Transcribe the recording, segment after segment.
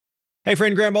Hey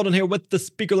friend, Grant Baldwin here with the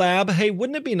Speaker Lab. Hey,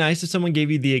 wouldn't it be nice if someone gave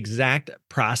you the exact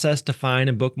process to find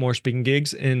and book more speaking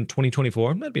gigs in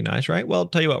 2024? That'd be nice, right? Well,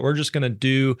 tell you what, we're just going to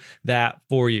do that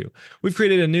for you. We've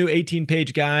created a new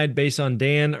 18-page guide based on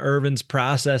Dan Irvin's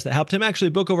process that helped him actually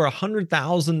book over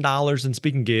 $100,000 in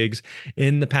speaking gigs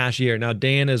in the past year. Now,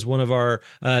 Dan is one of our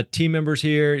team members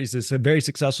here. He's a very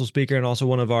successful speaker and also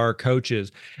one of our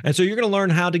coaches. And so you're going to learn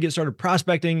how to get started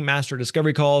prospecting, master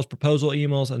discovery calls, proposal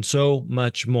emails, and so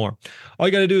much more. All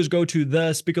you got to do is go to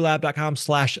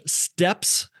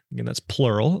thespeakerlab.com/steps. Again, that's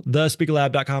plural,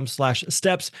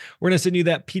 thespeakerlab.com/steps. We're going to send you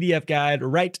that PDF guide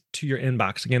right to your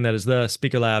inbox. Again, that is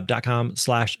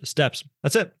thespeakerlab.com/steps.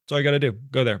 That's it. That's all you got to do.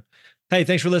 Go there. Hey,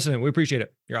 thanks for listening. We appreciate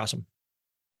it. You're awesome.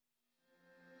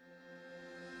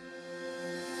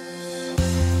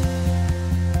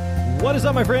 What is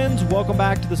up, my friends? Welcome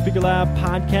back to the Speaker Lab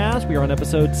podcast. We are on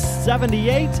episode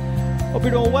 78. Hope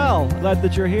you're doing well. Glad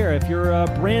that you're here. If you're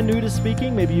brand new to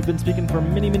speaking, maybe you've been speaking for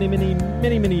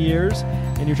many years,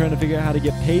 and you're trying to figure out how to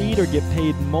get paid or get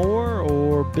paid more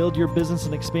or build your business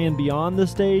and expand beyond the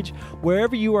stage,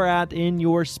 wherever you are at in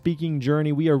your speaking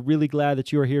journey, we are really glad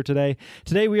that you are here today.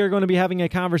 Today, we are going to be having a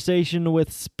conversation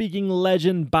with speaking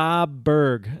legend Bob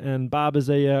Burg. And Bob is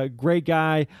a great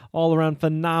guy, all-around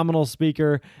phenomenal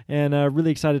speaker, and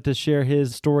really excited to share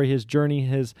his story, his journey,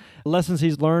 his lessons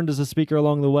he's learned as a speaker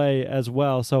along the way as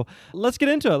well. So let's get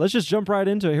into it. Let's just jump right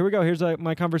into it. Here we go. Here's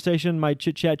my conversation, my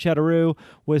chit-chat chatteroo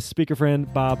with speaker friend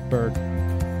Bob Burg.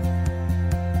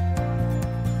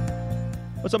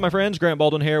 What's up, my friends? Grant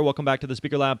Baldwin here. Welcome back to the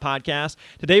Speaker Lab podcast.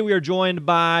 Today we are joined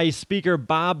by speaker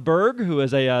Bob Burg, who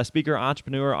is a speaker,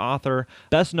 entrepreneur, author,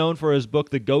 best known for his book,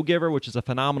 The Go-Giver, which is a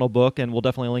phenomenal book, and we'll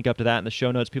definitely link up to that in the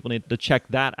show notes. People need to check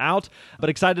that out.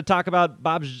 But excited to talk about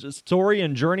Bob's story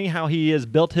and journey, how he has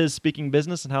built his speaking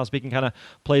business, and how speaking kind of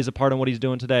plays a part in what he's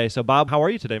doing today. So, Bob, how are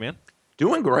you today, man?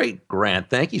 Doing great, Grant.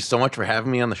 Thank you so much for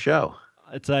having me on the show.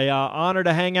 It's a honor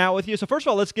to hang out with you. So first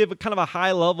of all, let's give kind of a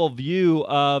high-level view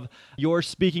of your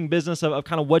speaking business, of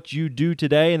kind of what you do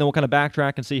today, and then we'll kind of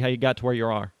backtrack and see how you got to where you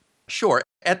are. Sure.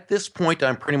 At this point,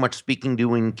 I'm pretty much speaking,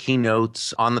 doing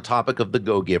keynotes on the topic of the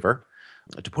Go-Giver.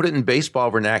 To put it in baseball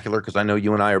vernacular, because I know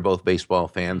you and I are both baseball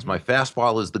fans, my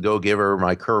fastball is the Go-Giver,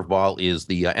 my curveball is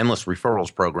the Endless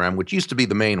Referrals program, which used to be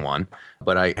the main one,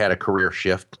 but I had a career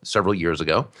shift several years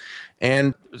ago.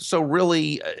 And so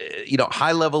really,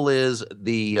 high level is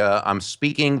I'm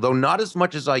speaking, though not as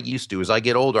much as I used to. As I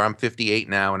get older, I'm 58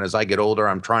 now, and as I get older,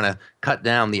 I'm trying to cut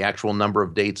down the actual number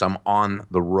of dates I'm on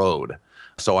the road.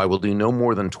 So I will do no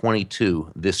more than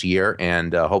 22 this year,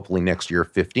 and hopefully next year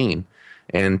 15.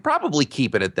 And probably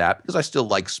keep it at that, because I still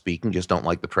like speaking, just don't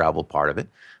like the travel part of it.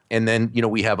 And then,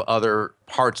 we have other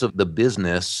parts of the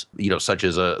business, such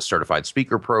as a certified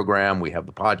speaker program. We have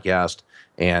the podcast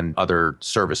and other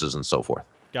services and so forth.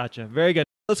 Gotcha. Very good.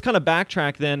 Let's kind of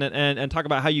backtrack then and talk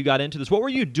about how you got into this. What were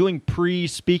you doing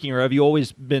pre-speaking, or have you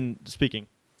always been speaking?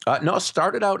 No, I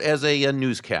started out as a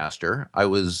newscaster. I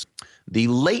was the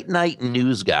late night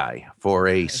news guy for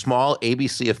a small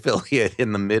ABC affiliate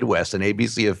in the Midwest, an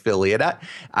ABC affiliate.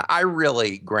 I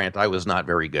really, Grant, I was not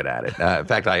very good at it. In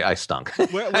fact, I stunk.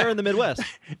 Where in the Midwest?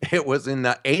 It was in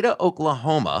Ada,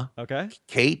 Oklahoma. Okay.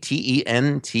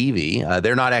 KTEN TV.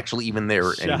 They're not actually even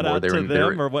there anymore. Shout out to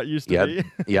them, or what used to be.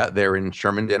 Yeah, they're in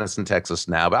Sherman Denison, Texas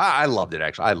now. But I loved it,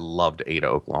 actually. I loved Ada,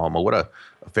 Oklahoma. What a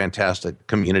fantastic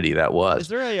community that was. Is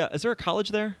there a college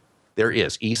there? There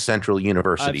is. East Central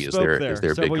University is their big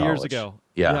college. Several years ago.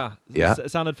 Yeah.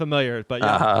 It sounded familiar, but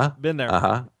been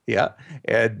there. Yeah.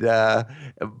 And,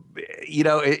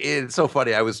 it's so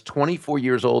funny. I was 24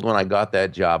 years old when I got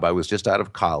that job. I was just out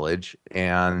of college,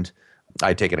 and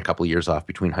I'd taken a couple of years off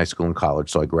between high school and college,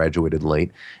 so I graduated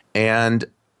late. And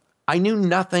I knew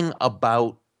nothing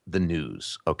about the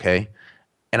news, okay?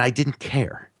 And I didn't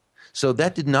care. So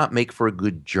that did not make for a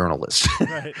good journalist.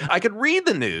 Right. I could read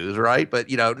the news, right?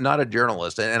 But, not a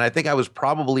journalist. And I think I was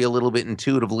probably a little bit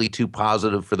intuitively too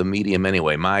positive for the medium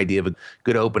anyway. My idea of a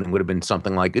good opening would have been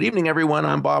something like, "Good evening, everyone.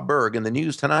 I'm Bob Burg. In the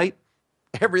news tonight,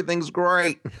 everything's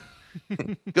great.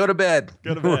 Go to bed.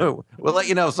 We'll let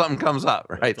you know if something comes up,"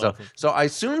 right? So I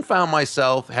soon found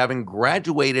myself having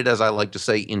graduated, as I like to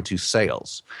say, into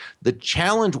sales. The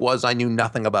challenge was I knew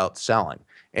nothing about selling.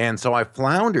 And so I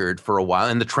floundered for a while,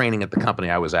 and the training at the company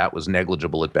I was at was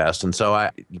negligible at best. And so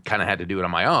I kind of had to do it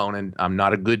on my own, and I'm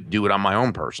not a good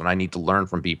do-it-on-my-own person. I need to learn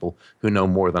from people who know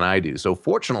more than I do. So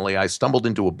fortunately, I stumbled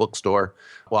into a bookstore.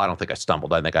 Well, I don't think I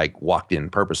stumbled. I think I walked in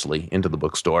purposely into the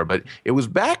bookstore. But it was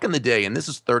back in the day, and this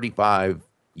is 35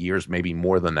 years, maybe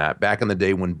more than that, back in the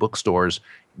day when bookstores,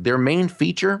 their main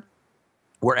feature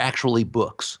were actually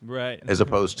books, Right. as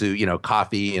opposed to,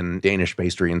 coffee and Danish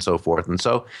pastry and so forth. And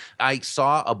so I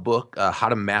saw a book, How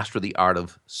to Master the Art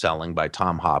of Selling by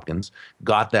Tom Hopkins,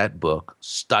 got that book,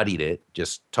 studied it,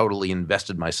 just totally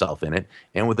invested myself in it.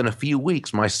 And within a few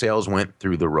weeks, my sales went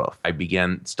through the roof. I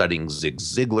began studying Zig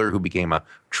Ziglar, who became a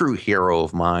true hero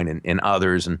of mine, and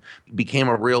others, and became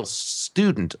a real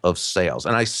student of sales.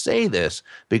 And I say this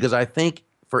because I think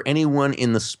for anyone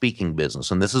in the speaking business,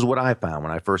 and this is what I found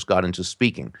when I first got into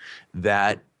speaking,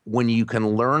 that when you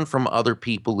can learn from other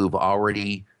people who've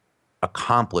already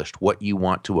accomplished what you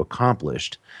want to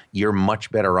accomplish, you're much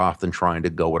better off than trying to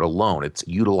go it alone. It's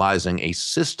utilizing a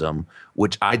system,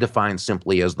 which I define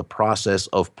simply as the process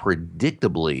of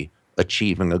predictably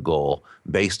achieving a goal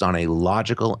based on a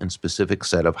logical and specific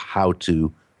set of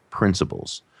how-to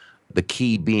principles. The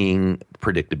key being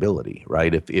predictability,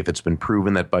 right? If it's been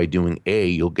proven that by doing A,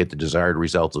 you'll get the desired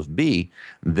results of B,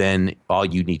 then all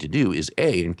you need to do is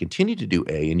A and continue to do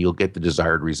A, and you'll get the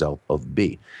desired result of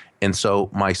B. And so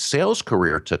my sales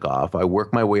career took off. I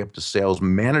worked my way up to sales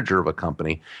manager of a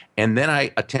company. And then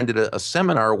I attended a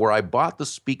seminar where I bought the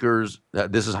speaker's,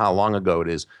 this is how long ago it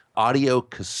is, audio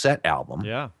cassette album.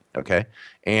 Yeah. Okay.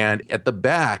 And at the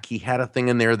back, he had a thing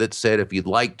in there that said, if you'd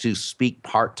like to speak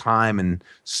part-time and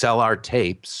sell our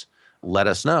tapes, let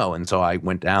us know. And so I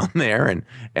went down there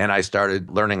and I started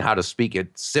learning how to speak at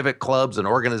civic clubs and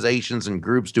organizations and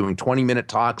groups, doing 20-minute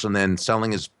talks and then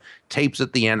selling his tapes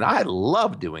at the end. I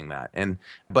love doing that.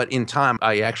 But in time,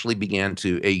 I actually began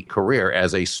a career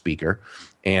as a speaker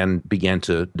and began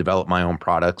to develop my own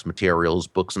products, materials,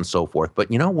 books, and so forth. But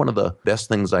one of the best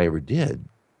things I ever did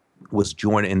was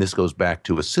join, and this goes back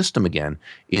to a system again,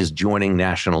 is joining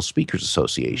National Speakers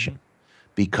Association,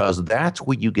 because that's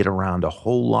where you get around a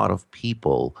whole lot of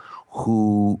people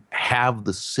who have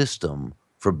the system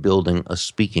for building a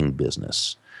speaking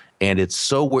business. And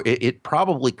it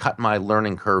probably cut my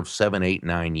learning curve 7, 8,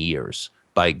 9 years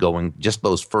by going just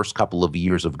those first couple of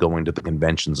years of going to the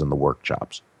conventions and the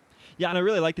workshops. Yeah, and I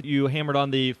really like that you hammered on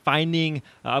the finding.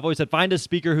 I've always said find a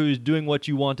speaker who's doing what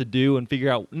you want to do and figure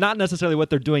out not necessarily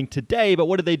what they're doing today, but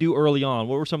what did they do early on?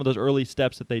 What were some of those early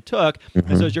steps that they took?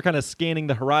 And so as you're kind of scanning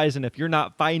the horizon, if you're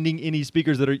not finding any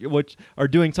speakers that are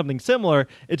doing something similar,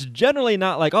 it's generally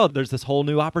not like, oh, there's this whole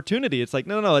new opportunity. It's like,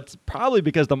 no, it's probably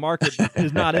because the market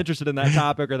is not interested in that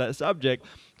topic or that subject.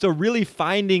 So really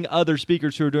finding other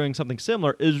speakers who are doing something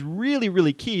similar is really,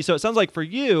 really key. So it sounds like for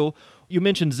you, you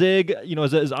mentioned Zig,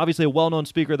 is obviously a well-known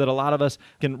speaker that a lot of us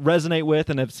can resonate with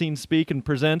and have seen speak and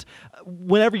present.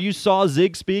 Whenever you saw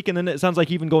Zig speak, and then it sounds like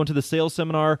even going to the sales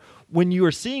seminar, when you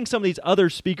are seeing some of these other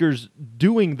speakers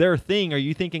doing their thing, are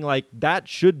you thinking like, that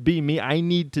should be me, I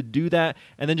need to do that,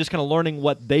 and then just kind of learning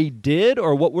what they did?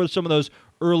 Or what were some of those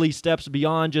early steps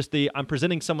beyond just I'm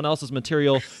presenting someone else's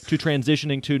material to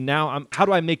transitioning to now, how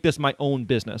do I make this my own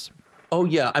business? Oh,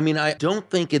 yeah. I mean, I don't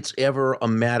think it's ever a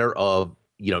matter of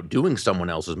doing someone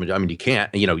else's. I mean, you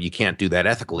can't do that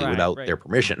ethically without their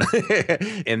permission.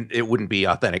 And it wouldn't be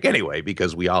authentic anyway,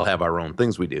 because we all have our own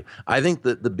things we do. I think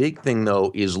that the big thing,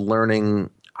 though, is learning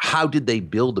how did they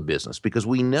build a business? Because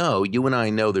you and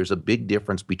I know there's a big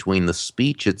difference between the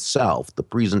speech itself, the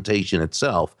presentation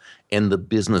itself, and the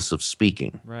business of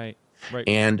speaking. Right.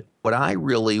 And what I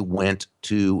really went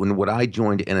to, and what I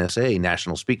joined NSA,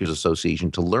 National Speakers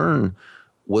Association, to learn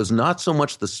was not so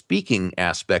much the speaking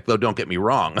aspect, though don't get me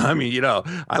wrong. I mean,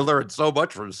 I learned so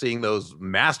much from seeing those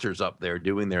masters up there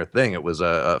doing their thing. It was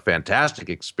a fantastic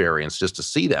experience just to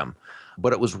see them.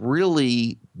 But it was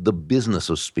really the business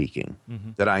of speaking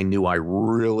that I knew I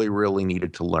really, really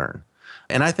needed to learn.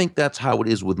 And I think that's how it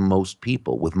is with most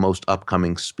people, with most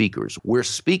upcoming speakers. We're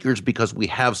speakers because we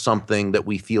have something that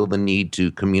we feel the need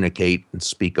to communicate and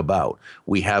speak about.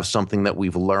 We have something that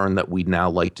we've learned that we'd now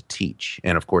like to teach,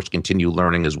 and of course continue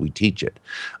learning as we teach it.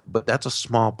 But that's a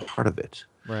small part of it.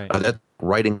 Right. That's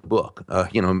writing a book.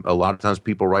 A lot of times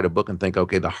people write a book and think,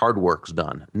 okay, the hard work's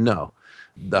done. No.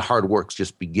 The hard work's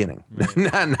just beginning. Right.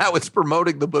 Now it's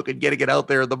promoting the book and getting it out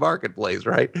there in the marketplace,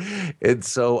 right? And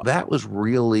so that was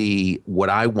really what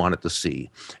I wanted to see.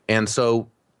 And so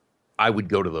I would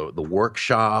go to the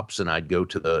workshops, and I'd go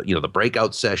to the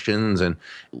breakout sessions and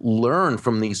learn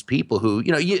from these people who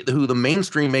the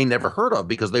mainstream may never heard of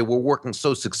because they were working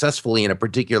so successfully in a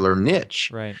particular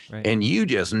niche. Right. And you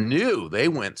just knew they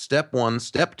went step 1,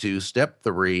 step 2, step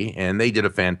 3, and they did a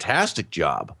fantastic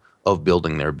job of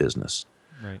building their business.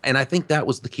 Right. And I think that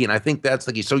was the key. And I think that's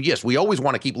the key. So yes, we always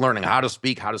want to keep learning how to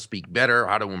speak better,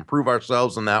 how to improve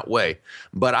ourselves in that way.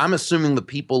 But I'm assuming the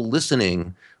people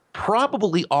listening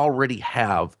probably already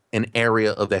have an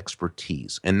area of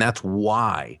expertise. And that's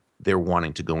why they're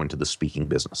wanting to go into the speaking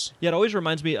business. Yeah, it always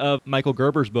reminds me of Michael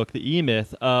Gerber's book, The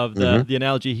E-Myth, of Mm-hmm. the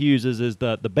analogy he uses is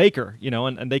the baker,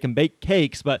 and they can bake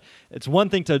cakes, but it's one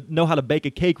thing to know how to bake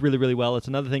a cake really, really well. It's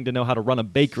another thing to know how to run a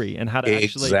bakery and how to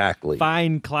actually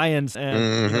find clients.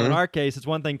 And in our case, it's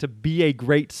one thing to be a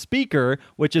great speaker,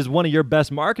 which is one of your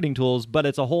best marketing tools, but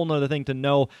it's a whole nother thing to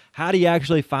know how do you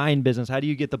actually find business? How do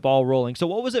you get the ball rolling? So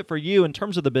what was it for you in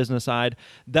terms of the business side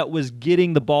that was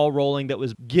getting the ball rolling, that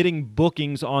was getting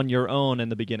bookings on your own in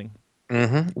the beginning?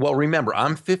 Mm-hmm. Well, remember,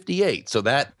 I'm 58, so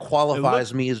that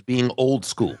qualifies me as being old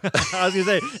school. I was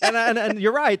going to say, and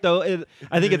you're right, though.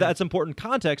 I think that's important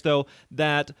context, though,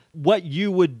 that what you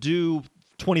would do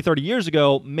 20, 30 years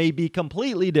ago may be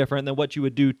completely different than what you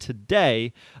would do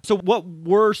today. So what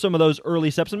were some of those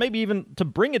early steps? And maybe even to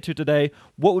bring it to today,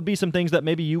 what would be some things that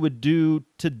maybe you would do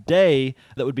today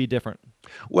that would be different?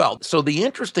 Well, so the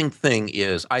interesting thing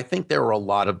is, I think there are a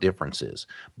lot of differences,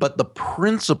 but the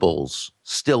principles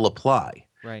still apply.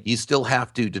 Right. You still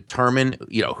have to determine,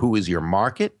 who is your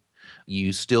market.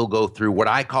 You still go through what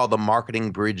I call the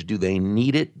marketing bridge. Do they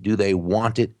need it? Do they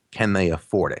want it? Can they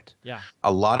afford it? Yeah.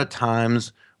 A lot of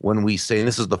times when we say, and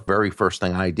this is the very first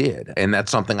thing I did, and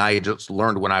that's something I just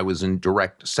learned when I was in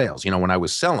direct sales. When I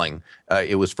was selling,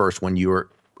 it was first when you were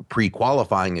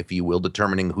pre-qualifying, if you will,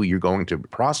 determining who you're going to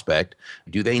prospect.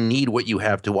 Do they need what you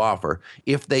have to offer?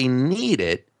 If they need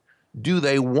it, do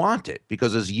they want it?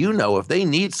 Because as you know, if they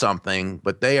need something,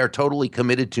 but they are totally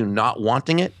committed to not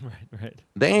wanting it, right.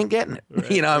 they ain't getting it.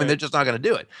 Right, they're just not going to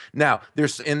do it. Now,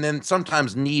 and then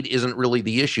sometimes need isn't really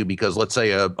the issue because let's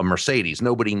say a Mercedes,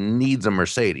 nobody needs a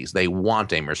Mercedes. They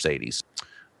want a Mercedes.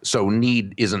 So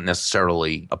need isn't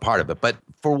necessarily a part of it. But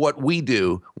for what we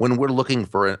do, when we're looking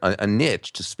for a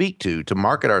niche to speak to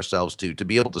market ourselves to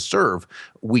be able to serve,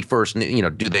 we first,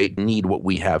 do they need what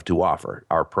we have to offer,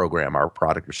 our program, our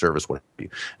product or service, what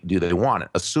do they want it?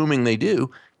 Assuming they do,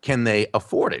 can they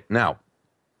afford it? Now,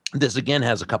 this again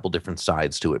has a couple different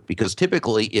sides to it because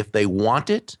typically if they want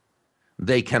it,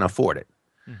 they can afford it.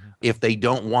 Mm-hmm. If they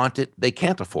don't want it, they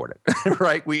can't afford it,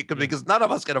 right? Because none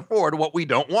of us can afford what we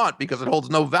don't want because it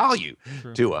holds no value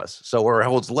to us. So, or it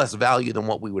holds less value than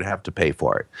what we would have to pay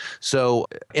for it. So,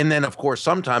 and then of course,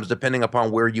 sometimes depending upon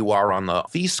where you are on the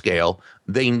fee scale,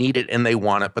 they need it and they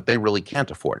want it, but they really can't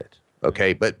afford it.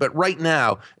 Okay. But right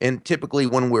now, and typically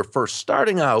when we're first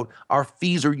starting out, our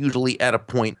fees are usually at a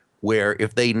point where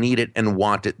if they need it and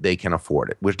want it, they can afford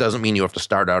it, which doesn't mean you have to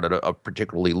start out at a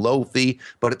particularly low fee,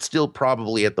 but it's still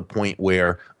probably at the point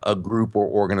where a group or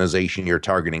organization you're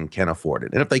targeting can afford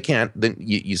it. And if they can't, then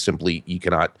you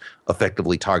cannot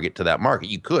effectively target to that market.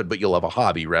 You could, but you'll have a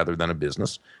hobby rather than a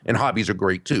business. And hobbies are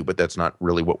great too, but that's not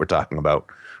really what we're talking about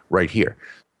right here.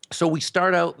 So we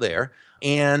start out there,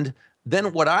 and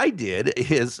then what I did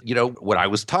is, what I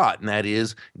was taught, and that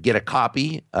is get a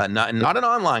copy, not an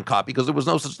online copy, because there was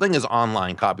no such thing as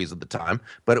online copies at the time,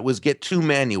 but it was get two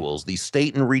manuals, the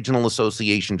State and Regional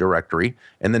Association Directory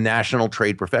and the National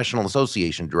Trade Professional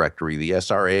Association Directory, the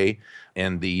SRA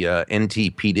and the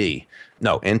NTPA,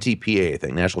 I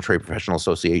think, National Trade Professional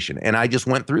Association. And I just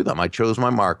went through them. I chose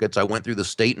my markets. I went through the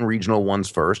state and regional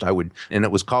ones first. And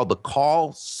it was called the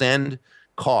call, send,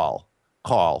 call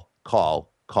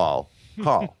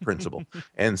principle.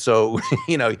 And so,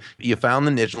 you found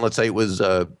the niche, and let's say it was,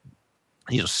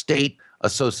 State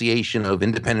Association of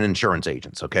Independent Insurance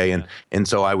Agents. Okay. And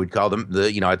so I would call them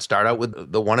I'd start out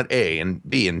with the one at A and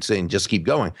B and saying, just keep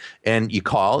going. And you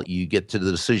call, you get to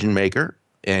the decision maker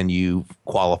and you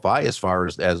qualify as far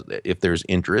as if there's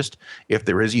interest. If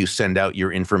there is, you send out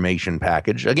your information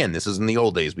package. Again, this is in the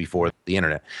old days before the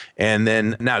internet. And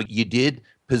then now you did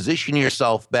position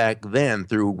yourself back then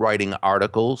through writing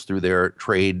articles through their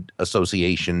trade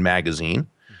association magazine,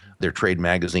 their trade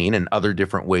magazine, and other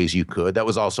different ways you could. That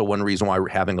was also one reason why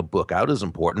having a book out is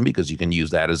important, because you can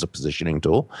use that as a positioning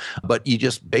tool. But you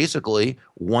just basically,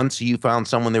 once you found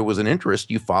someone there was an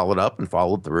interest, you followed up and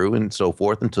followed through and so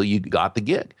forth until you got the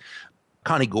gig.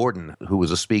 Connie Gordon, who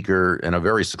was a speaker and a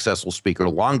very successful speaker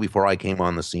long before I came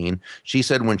on the scene, she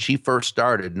said when she first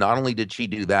started, not only did she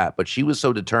do that, but she was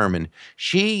so determined,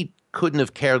 she couldn't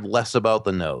have cared less about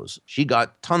the no's. She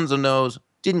got tons of no's,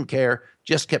 didn't care,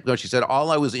 just kept going. She said,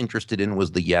 all I was interested in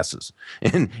was the yeses.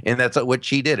 And that's what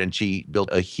she did. And she built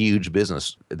a huge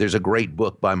business. There's a great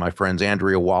book by my friends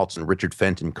Andrea Waltz and Richard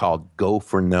Fenton called Go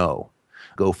for No.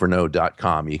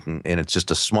 GoForNo.com. And it's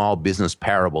just a small business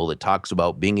parable that talks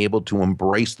about being able to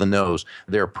embrace the no's.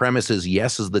 Their premise is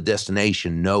yes is the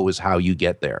destination, no is how you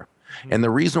get there. Mm-hmm. And the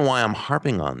reason why I'm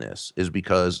harping on this is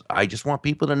because I just want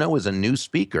people to know, as a new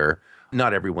speaker,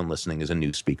 not everyone listening is a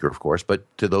new speaker, of course, but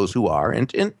to those who are and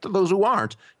to those who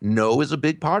aren't, no is a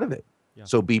big part of it. Yeah.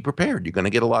 So be prepared. You're going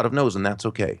to get a lot of no's, and that's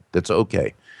okay. That's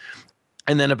okay.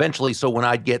 And then eventually, so when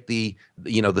I'd get the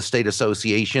state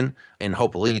association and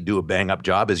hopefully do a bang up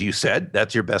job, as you said,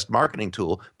 that's your best marketing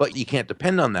tool. But you can't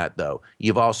depend on that, though.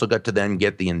 You've also got to then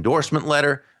get the endorsement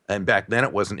letter. And back then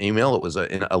it wasn't email, it was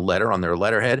a letter on their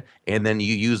letterhead. And then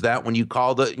you use that when you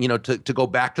call to go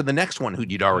back to the next one who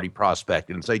you'd already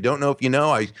prospected and say, don't know if you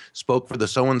know, I spoke for the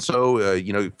so-and-so,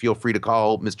 feel free to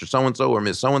call Mr. So-and-so or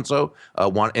Ms. So-and-so.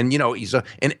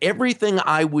 And everything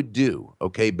I would do,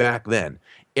 okay, back then,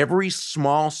 every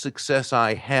small success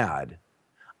I had,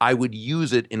 I would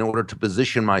use it in order to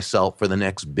position myself for the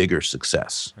next bigger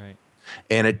success. Right.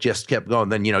 And it just kept going.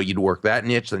 Then, you'd work that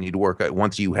niche. Then you'd work,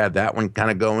 once you had that one kind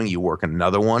of going, you work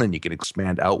another one and you can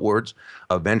expand outwards.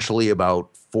 Eventually, about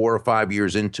 4 or 5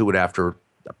 years into it, after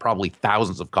probably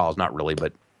thousands of calls, not really,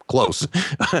 but close,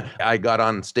 I got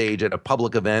on stage at a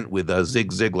public event with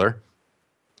Zig Ziglar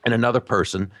and another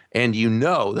person. And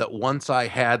that once I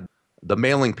had the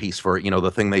mailing piece for it,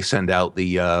 the thing they send out,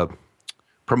 the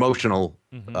promotional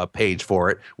page for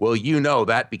it. Well,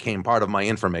 that became part of my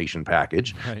information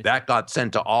package. Right. That got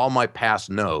sent to all my past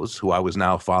no's, who I was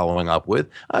now following up with.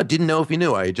 Didn't know if you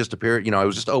knew. I had just appeared, I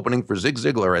was just opening for Zig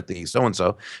Ziglar at the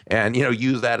so-and-so and,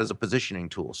 use that as a positioning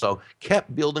tool. So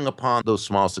kept building upon those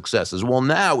small successes. Well,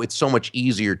 now it's so much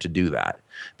easier to do that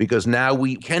because now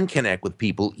we can connect with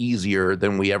people easier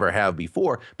than we ever have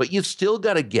before, but you've still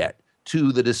got to get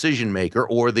to the decision maker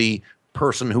or the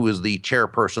person who is the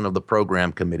chairperson of the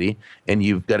program committee, and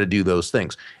you've got to do those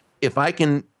things. If I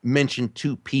can mention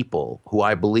 2 people who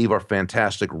I believe are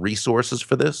fantastic resources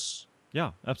for this.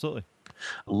 Yeah, absolutely.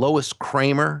 Lois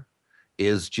Kramer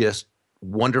is just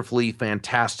wonderfully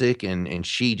fantastic, and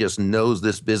she just knows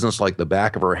this business like the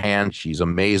back of her hand. She's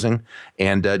amazing.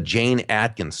 And Jane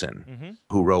Atkinson,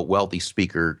 who wrote Wealthy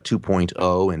Speaker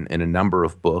 2.0 and a number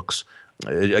of books.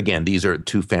 Again, these are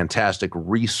 2 fantastic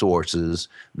resources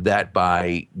that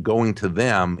by going to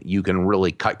them, you can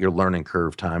really cut your learning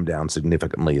curve time down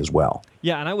significantly as well.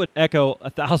 Yeah, and I would echo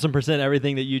 1,000%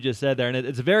 everything that you just said there. And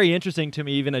it's very interesting to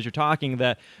me, even as you're talking,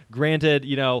 that granted,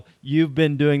 you've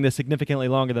been doing this significantly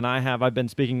longer than I have. I've been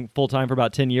speaking full-time for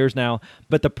about 10 years now.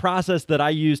 But the process that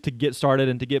I use to get started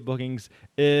and to get bookings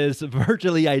is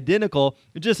virtually identical,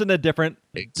 just in a different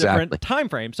time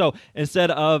frame. So instead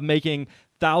of making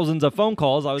thousands of phone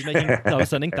calls, I was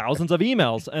sending thousands of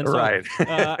emails. And so, right.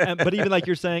 But even like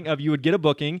you're saying, you would get a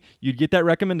booking, you'd get that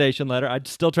recommendation letter. I'd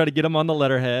still try to get them on the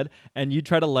letterhead, and you'd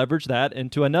try to leverage that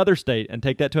into another state and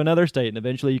take that to another state. And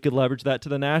eventually you could leverage that to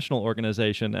the national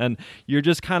organization. And you're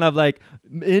just kind of like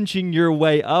inching your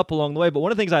way up along the way. But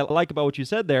one of the things I like about what you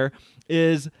said there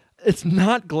is it's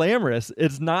not glamorous.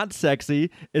 It's not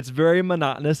sexy. It's very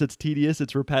monotonous. It's tedious.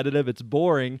 It's repetitive. It's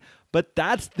boring. But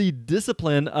that's the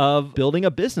discipline of building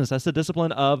a business. That's the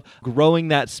discipline of growing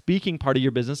that speaking part of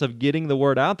your business, of getting the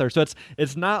word out there. So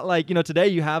it's not like, today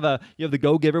you have the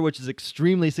Go Giver, which is an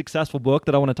extremely successful book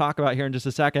that I want to talk about here in just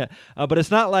a second. But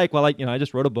it's not like, I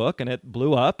just wrote a book and it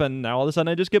blew up and now all of a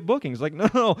sudden I just get bookings. Like,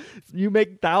 no, you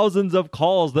make thousands of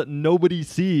calls that nobody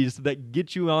sees that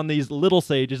get you on these little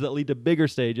stages that lead to bigger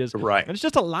stages. Right. And it's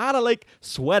just a lot of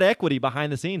sweat equity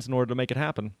behind the scenes in order to make it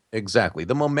happen. Exactly.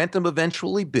 The momentum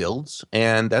eventually builds.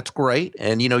 And that's great.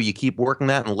 And, you keep working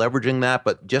that and leveraging that.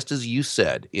 But just as you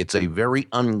said, it's a very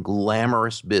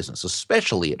unglamorous business,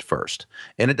 especially at first.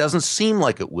 And it doesn't seem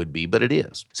like it would be, but it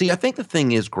is. See, I think the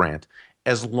thing is, Grant,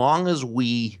 as long as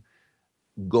we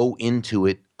go into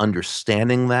it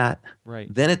understanding that,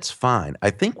 right, then it's fine. I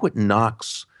think what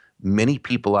knocks many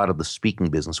people out of the speaking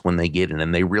business when they get in,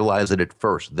 and they realize that at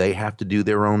first they have to do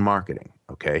their own marketing,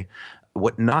 okay?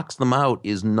 What knocks them out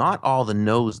is not all the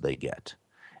no's they get.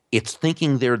 It's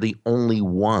thinking they're the only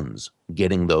ones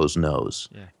getting those no's,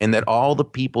 and that all the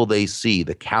people they see,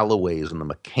 the Callaways and the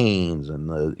McCains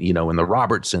and and the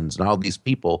Robertsons and all these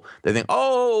people, they think,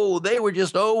 oh, they were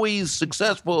just always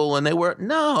successful, and they were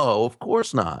no, of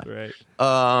course not. Right.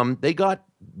 They got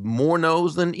more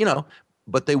no's than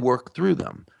but they work through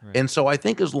them. Right. And so I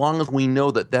think as long as we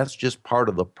know that that's just part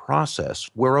of the process,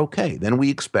 we're okay. Then we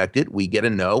expect it. We get a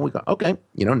no. We go, okay,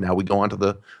 now we go on to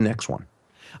the next one.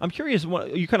 I'm curious,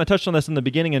 you kind of touched on this in the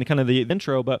beginning and kind of the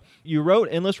intro, but you wrote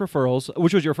Endless Referrals,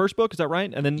 which was your first book, is that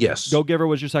right? And then yes. Go Giver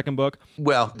was your second book?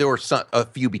 Well, there were a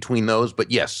few between those, but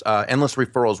yes, Endless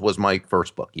Referrals was my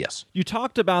first book, yes. You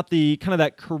talked about the kind of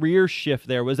that career shift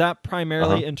there. Was that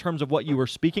primarily in terms of what you were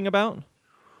speaking about?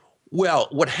 Well,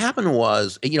 what happened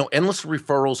was, Endless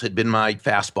Referrals had been my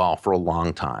fastball for a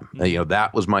long time. Mm-hmm.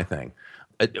 That was my thing.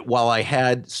 While I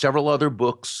had several other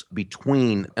books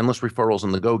between Endless Referrals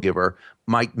and The Go Giver,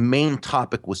 my main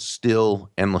topic was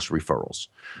still endless referrals.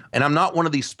 And I'm not one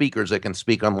of these speakers that can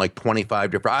speak on like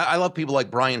 25 different. I love people like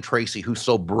Brian Tracy, who's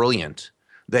so brilliant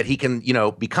that he can,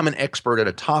 become an expert at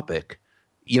a topic,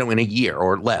 in a year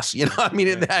or less. I mean,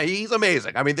 he's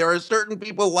amazing. I mean, there are certain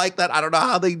people like that. I don't know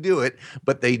how they do it,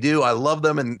 but they do. I love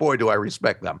them, and boy, do I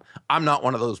respect them. I'm not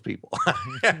one of those people.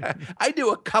 I do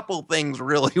a couple things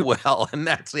really well, and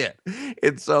that's it.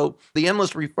 And so the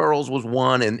endless referrals was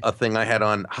one, and a thing I had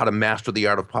on how to master the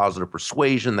art of positive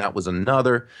persuasion. That was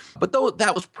another. But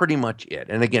that was pretty much it.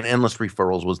 And again, endless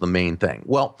referrals was the main thing.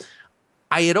 Well,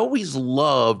 I had always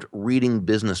loved reading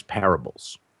business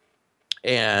parables.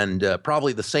 And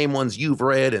probably the same ones you've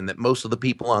read and that most of the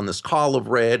people on this call have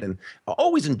read, and I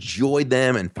always enjoyed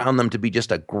them and found them to be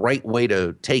just a great way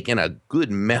to take in a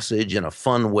good message in a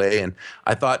fun way. And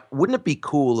I thought, wouldn't it be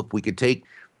cool if we could take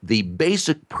the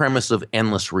basic premise of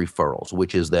endless referrals,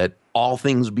 which is that all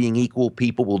things being equal,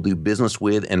 people will do business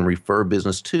with and refer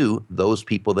business to those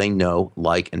people they know,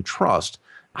 like, and trust.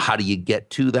 How do you get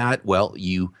to that? Well,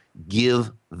 you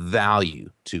give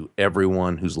value to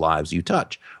everyone whose lives you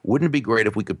touch. Wouldn't it be great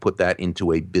if we could put that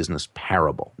into a business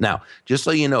parable? Now, just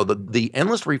so you know, the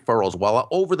endless referrals, while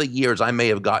over the years I may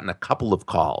have gotten a couple of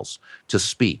calls to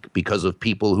speak because of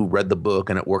people who read the book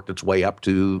and it worked its way up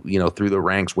to, through the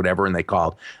ranks, whatever, and they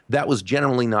called, that was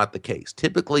generally not the case.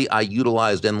 Typically, I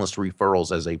utilized endless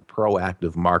referrals as a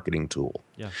proactive marketing tool.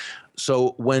 Yeah.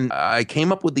 So when I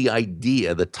came up with the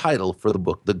idea, the title for the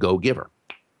book, The Go-Giver,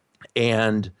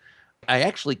 and I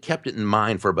actually kept it in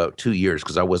mind for about 2 years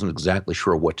because I wasn't exactly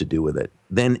sure what to do with it.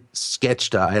 Then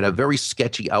I had a very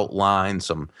sketchy outline,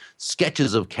 some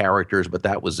sketches of characters, but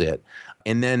that was it.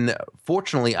 And then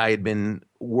fortunately, I had been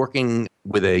working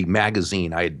with a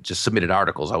magazine. I had just submitted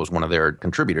articles. I was one of their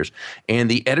contributors. And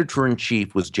the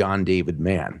editor-in-chief was John David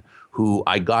Mann, who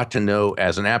I got to know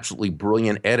as an absolutely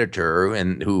brilliant editor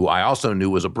and who I also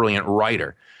knew was a brilliant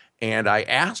writer. And I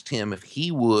asked him if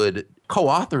he would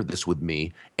co-author this with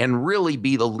me and really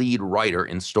be the lead writer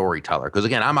and storyteller. Because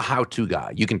again, I'm a how-to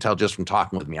guy. You can tell just from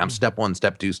talking with me. I'm step 1,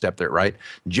 step 2, step 3, right?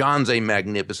 John's a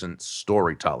magnificent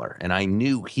storyteller, and I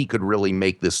knew he could really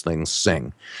make this thing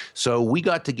sing. So we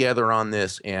got together on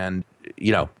this and,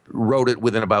 wrote it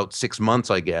within about 6 months,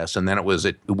 I guess. And then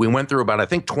we went through about, I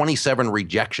think, 27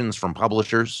 rejections from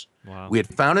publishers. Wow. We had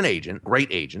found an agent, great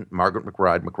agent, Margaret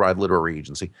McBride Literary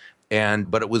Agency.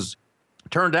 But it was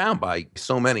turned down by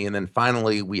so many. And then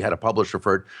finally we had a publisher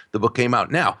for it. The book came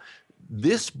out. Now,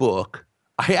 this book,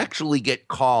 I actually get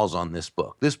calls on this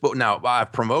book. Now,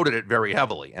 I've promoted it very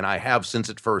heavily, and I have since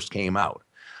it first came out.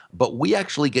 But we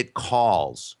actually get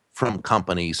calls from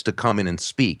companies to come in and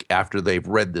speak after they've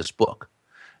read this book.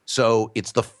 So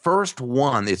it's the first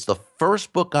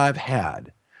book I've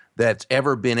had that's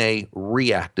ever been a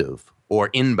reactive or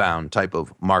inbound type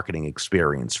of marketing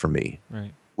experience for me,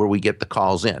 right, where we get the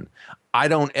calls in. I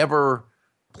don't ever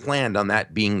planned on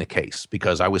that being the case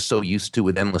because I was so used to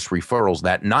with endless referrals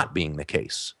that not being the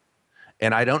case.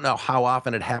 And I don't know how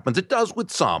often it happens. It does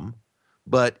with some,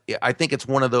 but I think it's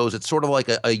one of those, it's sort of like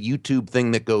a YouTube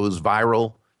thing that goes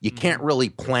viral. You can't really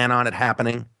plan on it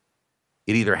happening.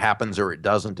 It either happens or it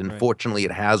doesn't. And fortunately,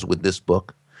 it has with this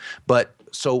book. But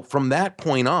so from that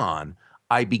point on,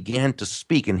 I began to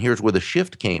speak, and here's where the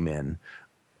shift came in.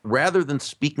 Rather than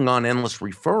speaking on endless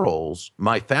referrals,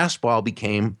 my fastball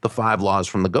became the 5 laws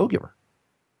from the Go-Giver.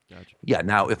 Gotcha. Yeah,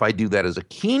 now if I do that as a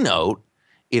keynote,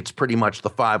 it's pretty much the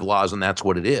 5 laws, and that's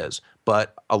what it is.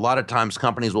 But a lot of times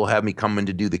companies will have me come in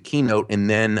to do the keynote and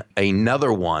then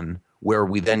another one where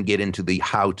we then get into the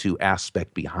how-to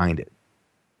aspect behind it.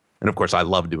 And of course, I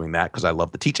love doing that because I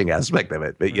love the teaching aspect of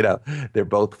it. But, they're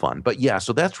both fun. But yeah,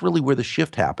 so that's really where the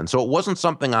shift happened. So it wasn't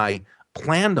something I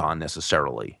planned on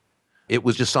necessarily. It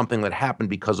was just something that happened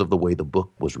because of the way the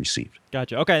book was received.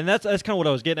 Gotcha. Okay, and that's kind of what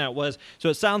I was getting at was, so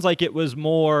it sounds like it was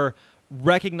more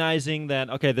recognizing that,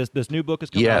 okay, this new book has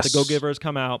come out, the Go-Giver has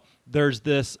come out. There's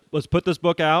this, let's put this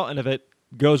book out, and if it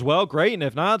goes well, great, and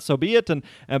if not, so be it.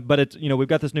 But it's, we've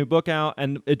got this new book out,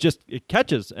 and it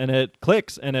catches and it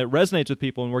clicks and it resonates with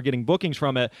people, and we're getting bookings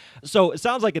from it. So it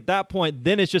sounds like at that point,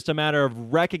 then it's just a matter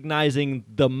of recognizing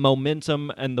the momentum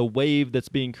and the wave that's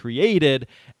being created,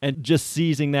 and just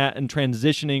seizing that and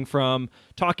transitioning from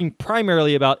talking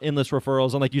primarily about endless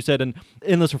referrals, and like you said, and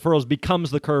endless referrals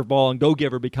becomes the curveball, and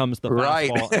Go-Giver becomes the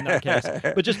fastball in that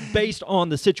case. But just based on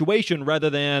the situation, rather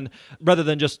than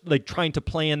just like trying to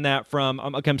plan that from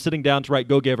I'm sitting down to write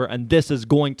Go-Giver, and this is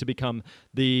going to become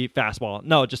the fastball.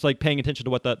 No, just like paying attention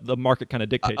to what the market kind of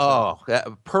dictates.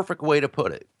 Perfect way to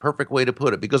put it. Perfect way to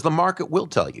put it, because the market will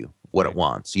tell you what it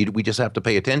wants. We just have to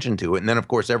pay attention to it. And then, of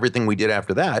course, everything we did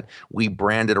after that, we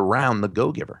branded around the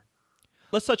Go-Giver.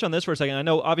 Let's touch on this for a second. I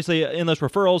know, obviously, endless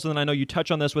referrals, and then I know you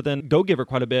touch on this within GoGiver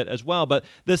quite a bit as well, but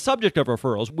the subject of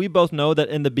referrals, we both know that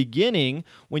in the beginning,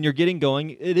 when you're getting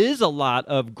going, it is a lot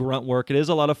of grunt work. It is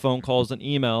a lot of phone calls and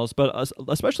emails, but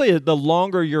especially the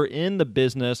longer you're in the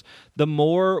business, the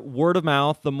more word of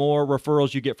mouth, the more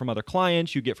referrals you get from other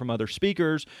clients, you get from other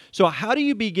speakers. So how do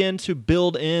you begin to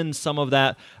build in some of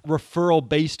that referral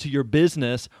base to your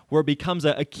business where it becomes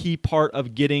a key part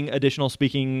of getting additional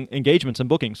speaking engagements and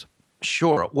bookings?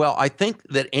 Sure. Well, I think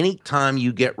that any time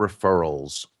you get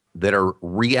referrals that are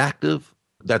reactive,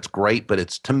 that's great, but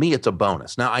to me, it's a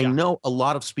bonus. Now, I know a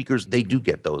lot of speakers, they do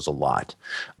get those a lot.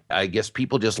 I guess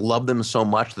people just love them so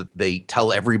much that they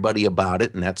tell everybody about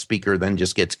it, and that speaker then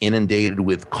just gets inundated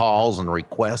with calls and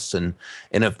requests. And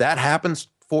if that happens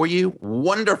for you,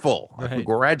 wonderful. Right.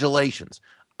 Congratulations.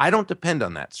 I don't depend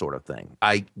on that sort of thing.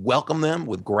 I welcome them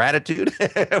with gratitude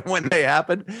when they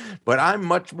happen, but I'm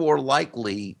much more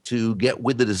likely to get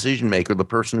with the decision maker, the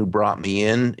person who brought me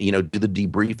in, do the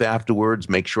debrief afterwards,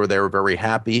 make sure they were very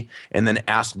happy, and then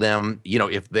ask them,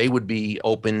 if they would be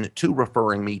open to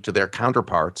referring me to their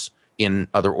counterparts in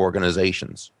other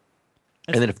organizations.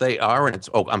 And then if they are, and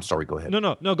I'm sorry, go ahead.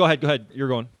 No, go ahead. You're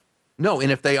going. No,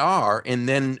 and if they are, and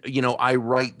then, I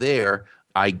write there,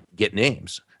 I get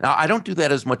names. Now, I don't do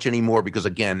that as much anymore because,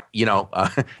 again,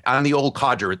 I'm the old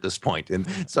codger at this point. And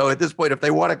so at this point, if they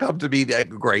want to come to me,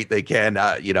 great, they can.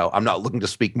 I'm not looking to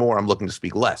speak more. I'm looking to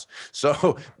speak less.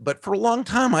 So, but for a long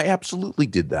time, I absolutely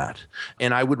did that.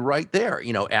 And I would write there,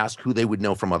 ask who they would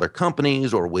know from other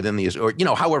companies or within the, or,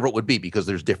 however it would be, because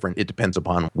it depends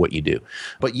upon what you do.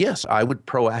 But yes, I would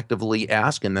proactively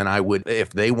ask. And then I would,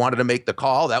 if they wanted to make the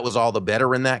call, that was all the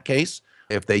better in that case.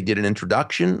 If they did an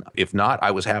introduction, if not,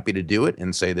 I was happy to do it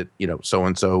and say that,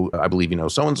 so-and-so, I believe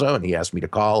so-and-so, and he asked me to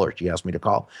call or she asked me to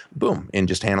call, boom, and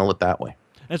just handle it that way.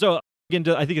 And so,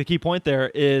 again, I think the key point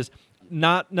there is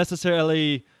not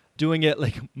necessarily doing it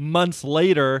like months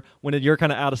later when you're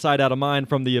kind of out of sight, out of mind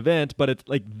from the event, but it's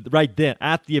like right then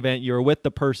at the event, you're with the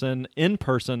person in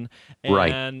person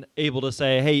and able to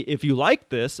say, hey, if you like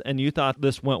this and you thought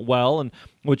this went well and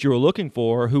what you were looking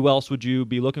for, who else would you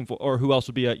be looking for, or who else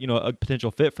would be a potential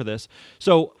fit for this?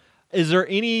 So is there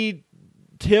any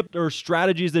tip or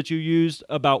strategies that you used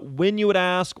about when you would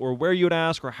ask or where you would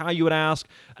ask or how you would ask?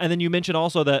 And then you mentioned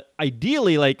also that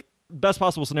ideally, like, best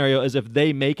possible scenario is if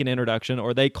they make an introduction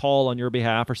or they call on your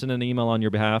behalf or send an email on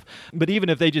your behalf. But even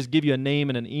if they just give you a name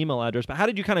and an email address, but how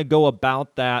did you kind of go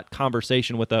about that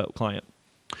conversation with a client?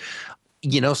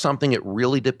 Something, it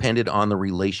really depended on the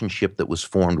relationship that was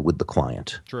formed with the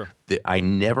client. True. I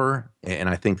never, and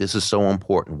I think this is so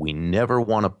important, we never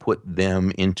want to put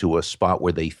them into a spot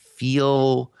where they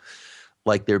feel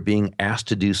like they're being asked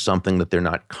to do something that they're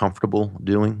not comfortable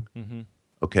doing. Mm-hmm.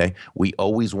 Okay. We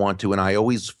always want to, and I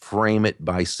always frame it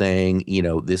by saying,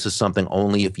 this is something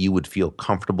only if you would feel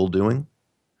comfortable doing,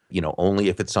 only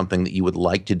if it's something that you would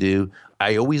like to do.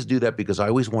 I always do that because I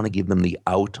always want to give them the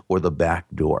out or the back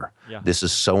door. Yeah. This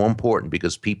is so important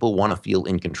because people want to feel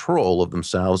in control of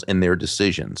themselves and their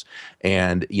decisions.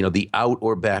 And, the out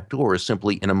or back door is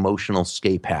simply an emotional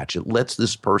escape hatch. It lets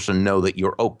this person know that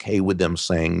you're okay with them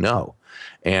saying no.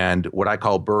 And what I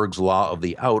call Burg's law of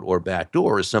the out or back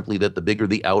door is simply that the bigger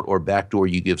the out or back door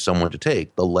you give someone to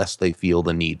take, the less they feel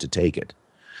the need to take it.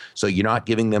 So you're not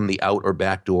giving them the out or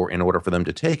back door in order for them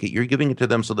to take it. You're giving it to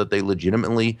them so that they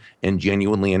legitimately and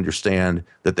genuinely understand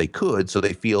that they could, so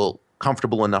they feel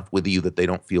comfortable enough with you that they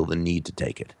don't feel the need to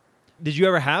take it. Did you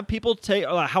ever have people take,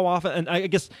 how often, and I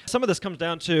guess some of this comes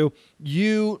down to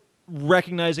you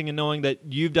recognizing and knowing that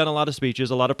you've done a lot of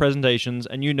speeches, a lot of presentations,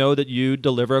 and you know that you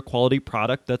deliver a quality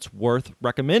product that's worth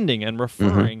recommending and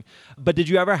referring. Mm-hmm. But did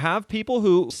you ever have people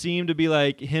who seemed to be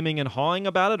like hemming and hawing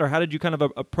about it? Or how did you kind of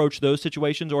approach those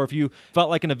situations? Or if you felt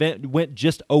like an event went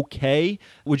just okay,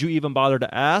 would you even bother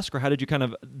to ask? Or how did you kind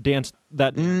of dance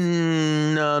that?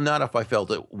 No, not if I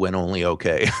felt it went only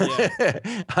okay.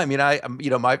 Yeah. I mean,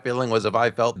 my feeling was if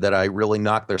I felt that I really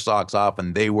knocked their socks off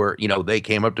and they were, they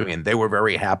came up to me and they were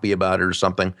very happy about it or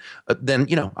something, then,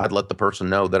 I'd let the person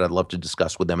know that I'd love to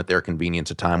discuss with them at their convenience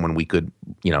a time when we could,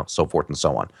 so forth and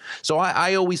so on. So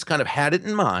I always kind of had it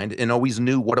in mind and always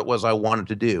knew what it was I wanted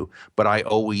to do, but I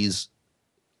always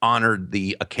honored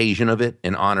the occasion of it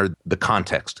and honored the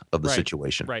context of the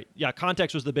situation. Right. Yeah.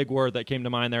 Context was the big word that came to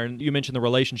mind there. And you mentioned the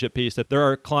relationship piece, that there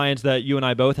are clients that you and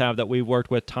I both have that we've worked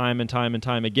with time and time and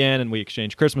time again, and we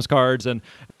exchange Christmas cards and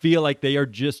feel like they are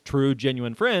just true,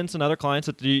 genuine friends, and other clients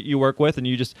that you work with and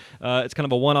you just, it's kind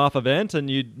of a one-off event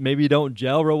and you maybe don't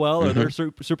gel real well, or they're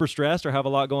super stressed or have a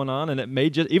lot going on. And it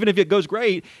may just, even if it goes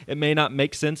great, it may not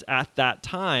make sense at that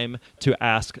time to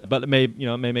ask, but it may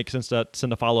make sense to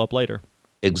send a follow-up later.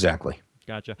 Exactly.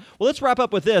 Gotcha. Well, let's wrap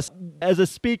up with this. As a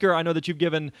speaker, I know that you've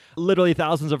given literally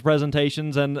thousands of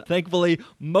presentations, and thankfully,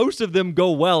 most of them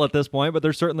go well at this point, but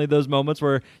there's certainly those moments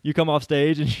where you come off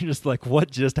stage and you're just like, what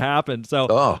just happened?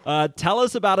 So tell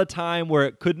us about a time where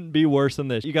it couldn't be worse than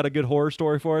this. You got a good horror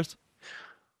story for us?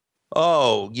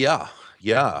 Oh, yeah.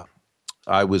 Yeah.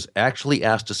 I was actually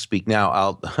asked to speak.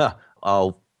 Now,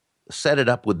 I'll set it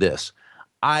up with this.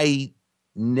 I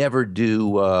never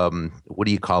do, what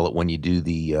do you call it when you do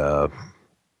the,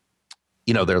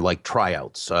 they're like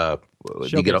tryouts.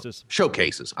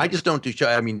 Showcases. I just don't do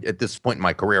I mean, at this point in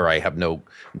my career, I have no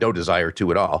desire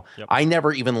to at all. Yep. I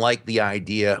never even liked the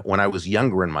idea when I was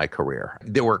younger in my career.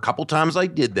 There were a couple times I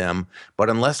did them, but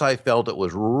unless I felt it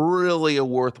was really a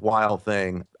worthwhile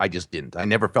thing, I just didn't. I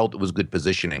never felt it was good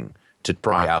positioning to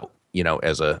try out,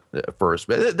 as a first.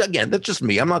 But again, that's just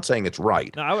me. I'm not saying it's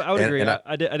right. No, I would agree.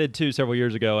 I did two several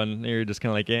years ago, and you're just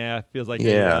kind of like, it feels like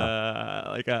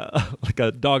like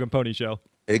a dog and pony show.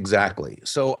 Exactly.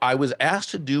 So I was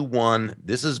asked to do one.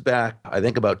 This is back, I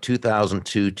think, about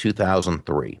 2002,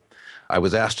 2003. I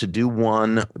was asked to do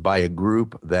one by a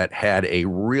group that had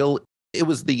it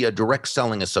was the Direct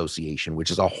Selling Association,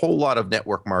 which is a whole lot of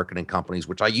network marketing companies,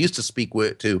 which I used to speak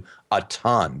to a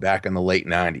ton back in the late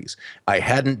 90s. I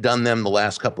hadn't done them the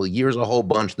last couple of years, a whole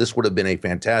bunch. This would have been a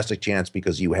fantastic chance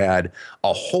because you had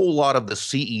a whole lot of the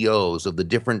CEOs of the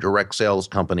different direct sales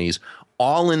companies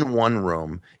all in one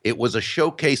room. It was a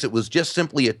showcase. It was just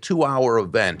simply a 2-hour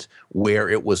event where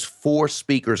it was 4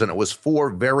 speakers, and it was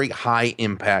 4 very high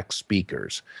impact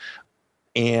speakers.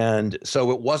 And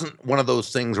so it wasn't one of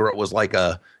those things where it was like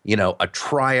a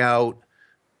tryout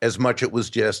as much. It was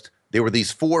just, there were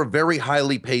these 4 very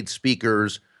highly paid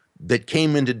speakers that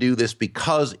came in to do this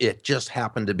because it just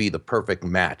happened to be the perfect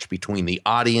match between the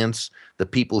audience, the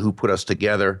people who put us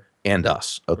together, and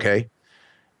us. Okay. Right.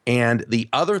 And the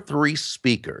other 3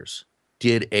 speakers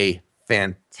did a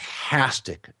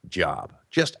fantastic job.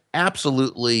 Just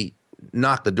absolutely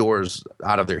knocked the doors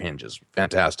out of their hinges.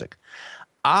 Fantastic.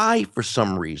 For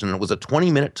some reason, it was a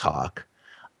 20-minute talk.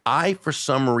 For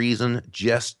some reason,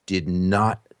 just did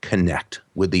not connect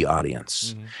with the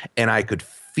audience. Mm-hmm. And I could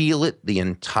feel it the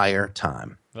entire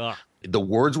time. Ugh. The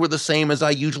words were the same as I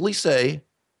usually say,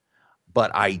 but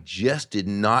I just did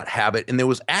not have it. And there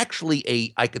was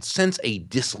actually I could sense a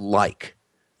dislike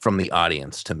from the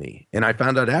audience to me. And I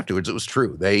found out afterwards it was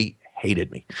true. They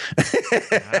hated me.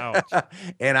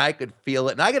 And I could feel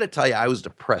it. And I got to tell you, I was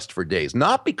depressed for days,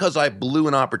 not because I blew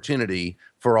an opportunity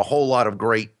for a whole lot of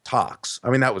great talks. I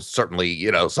mean, that was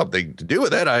certainly, something to do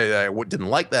with it. I didn't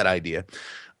like that idea,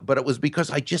 but it was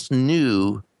because I just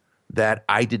knew that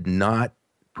I did not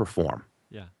perform.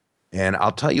 Yeah. And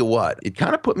I'll tell you what, it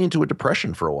kind of put me into a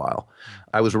depression for a while.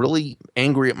 I was really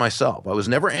angry at myself. I was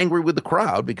never angry with the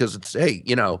crowd because it's, hey,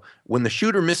 when the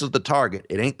shooter misses the target,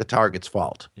 it ain't the target's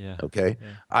fault. Yeah. Okay.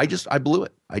 Yeah. I blew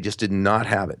it. I just did not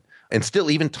have it. And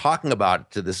still, even talking about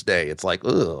it to this day, it's like,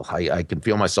 ugh, I can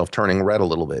feel myself turning red a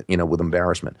little bit, with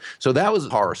embarrassment. So that was a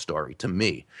horror story to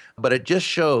me. But it just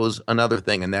shows another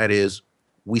thing, and that is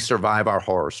we survive our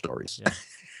horror stories.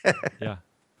 Yeah.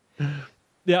 Yeah.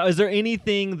 Yeah, is there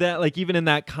anything that, like, even in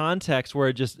that context where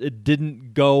it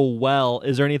didn't go well,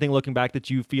 is there anything looking back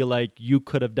that you feel like you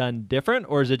could have done different,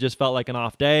 or is it just felt like an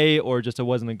off day, or just it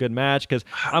wasn't a good match? Because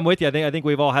I'm with you. I think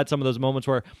we've all had some of those moments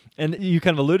where, and you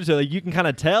kind of alluded to it, like, you can kind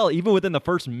of tell even within the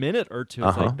first minute or two,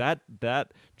 it's like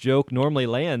that joke normally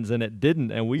lands and it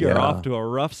didn't, and we are off to a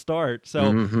rough start.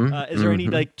 So is there any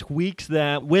like tweaks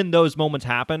that when those moments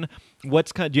happen, do you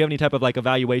have any type of like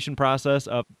evaluation process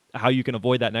of how you can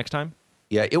avoid that next time?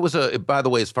 Yeah, it was by the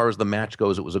way, as far as the match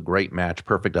goes, it was a great match,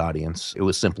 perfect audience. It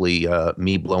was simply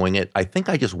me blowing it. I think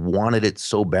I just wanted it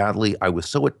so badly. I was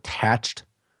so attached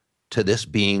to this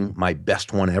being my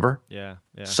best one ever. Yeah.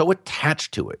 So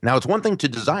attached to it. Now, it's one thing to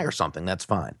desire something, that's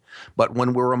fine. But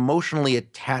when we're emotionally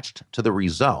attached to the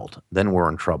result, then we're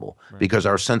in trouble because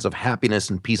our sense of happiness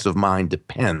and peace of mind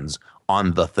depends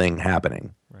on the thing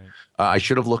happening. Right. I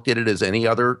should have looked at it as any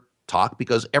other talk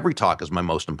because every talk is my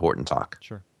most important talk.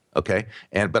 Sure. Okay.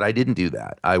 But I didn't do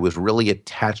that. I was really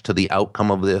attached to the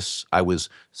outcome of this. I was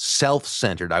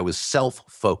self-centered. I was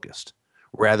self-focused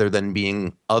rather than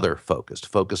being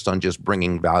focused on just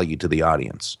bringing value to the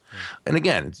audience. And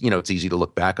again, it's easy to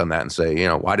look back on that and say,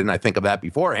 why didn't I think of that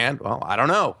beforehand? Well, I don't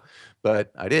know,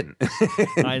 but I didn't.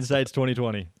 Hindsight's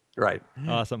 2020. Right.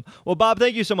 Awesome. Well, Bob,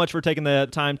 thank you so much for taking the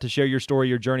time to share your story,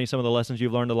 your journey, some of the lessons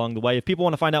you've learned along the way. If people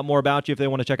want to find out more about you, if they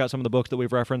want to check out some of the books that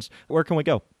we've referenced, where can we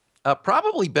go?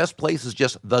 Probably best place is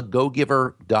just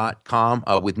thegogiver.com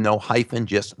with no hyphen,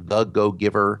 just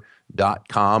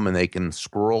thegogiver.com, and they can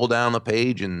scroll down the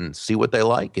page and see what they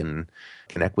like and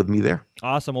connect with me there.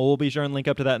 Awesome. Well, we'll be sure and link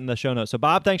up to that in the show notes. So,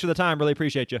 Bob, thanks for the time. Really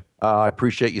appreciate you. I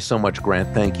appreciate you so much,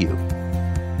 Grant. Thank you.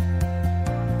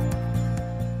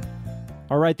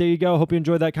 All right, there you go. Hope you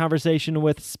enjoyed that conversation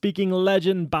with speaking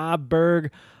legend Bob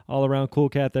Burg. All around cool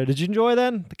cat there. Did you enjoy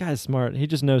that? The guy's smart. He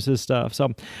just knows his stuff. So,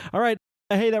 all right.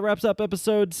 Hey, that wraps up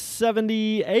episode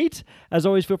 78. As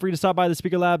always, feel free to stop by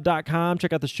thespeakerlab.com.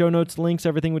 Check out the show notes, links,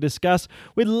 everything we discuss.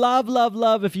 We'd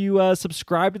love if you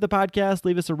subscribe to the podcast,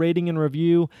 leave us a rating and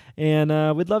review,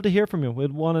 and we'd love to hear from you.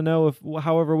 We'd want to know if,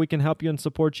 however, we can help you and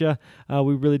support you.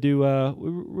 We really do.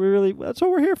 We really, that's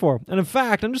what we're here for. And in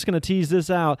fact, I'm just going to tease this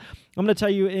out. I'm going to tell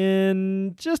you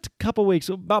in just a couple weeks,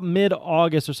 about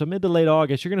mid-August or so, mid to late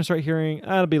August, you're going to start hearing,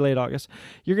 it'll be late August,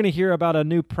 you're going to hear about a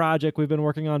new project we've been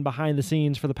working on behind the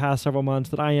scenes for the past several months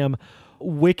that I am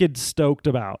wicked stoked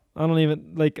about. I don't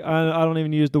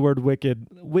even use the word wicked.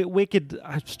 Wicked,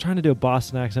 I was trying to do a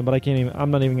Boston accent, but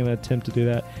I'm not even going to attempt to do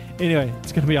that. Anyway,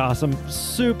 it's going to be awesome.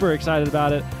 Super excited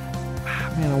about it.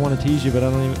 Man, I want to tease you, but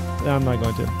I'm not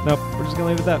going to. Nope, we're just going to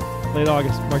leave it at that. Late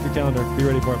August, mark your calendar. Be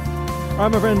ready for it. All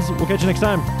right, my friends, we'll catch you next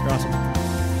time. You're awesome.